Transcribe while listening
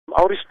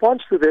Our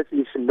response to this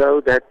is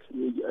know that,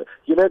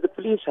 the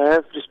police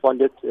have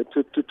responded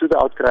to the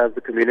outcry of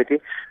the community.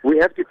 We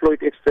have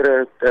deployed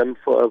extra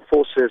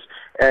forces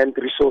and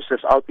resources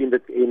out in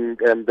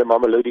the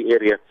Mamelodi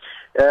area.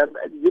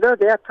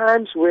 There are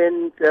times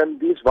when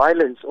these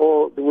violence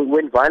or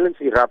when violence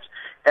erupts,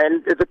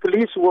 and the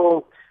police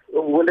will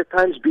at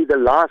times be the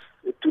last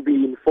to be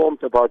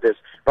informed about this.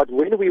 But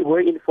when we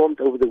were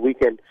informed over the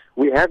weekend,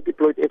 we have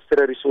deployed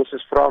extra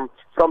resources from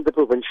the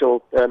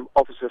provincial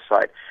officer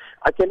side.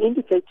 I can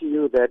indicate to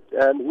you that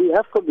we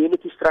have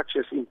community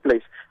structures in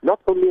place, not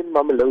only in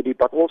Mamelodi,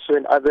 but also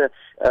in other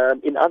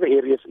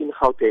areas in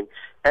Gauteng.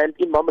 And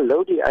in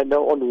Mamelodi, I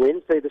know on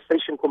Wednesday the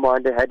station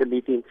commander had a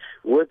meeting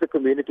with the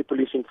Community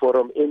Policing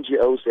Forum,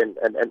 NGOs,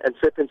 and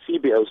certain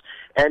CBOs.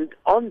 And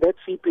on that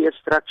CPS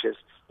structures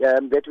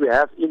that we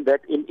have in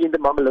the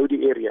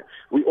Mamelodi area,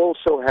 we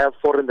also have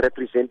foreign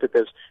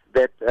representatives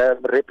that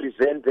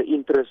represent the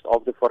interest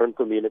of the foreign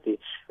community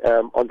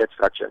on that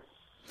structure.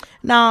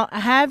 Now,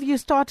 have you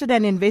started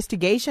an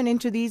investigation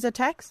into these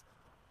attacks?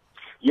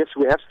 Yes,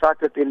 we have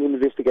started an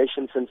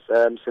investigation since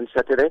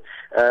Saturday.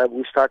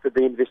 We started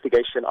the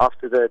investigation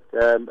after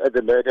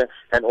the murder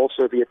and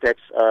also the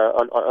attacks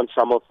on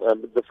some of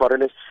the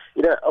foreigners.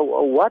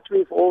 What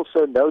we've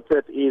also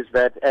noted is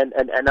that, and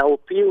our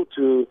appeal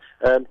to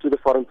the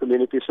foreign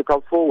communities to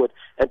come forward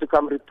and to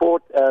come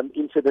report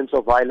incidents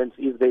of violence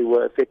if they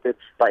were affected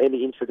by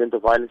any incident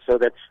of violence, so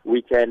that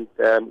we can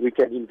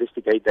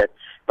investigate that.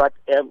 But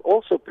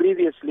also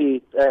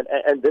previously,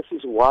 and this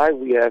is why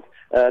we have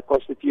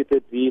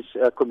constituted these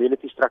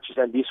community structures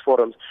and these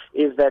forums,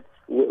 is that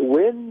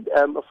when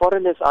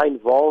foreigners are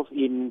involved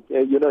in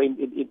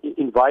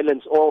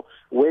violence, or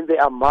when they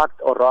are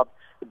marked or robbed,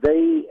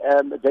 they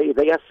are,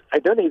 I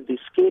don't know if they're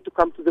scared to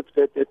come to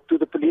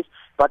the police,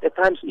 but at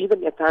times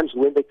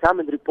when they come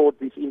and report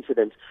these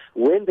incidents,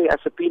 when they are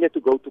subpoenaed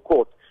to go to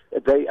court,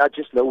 they are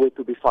just nowhere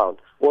to be found,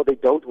 or they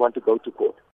don't want to go to court.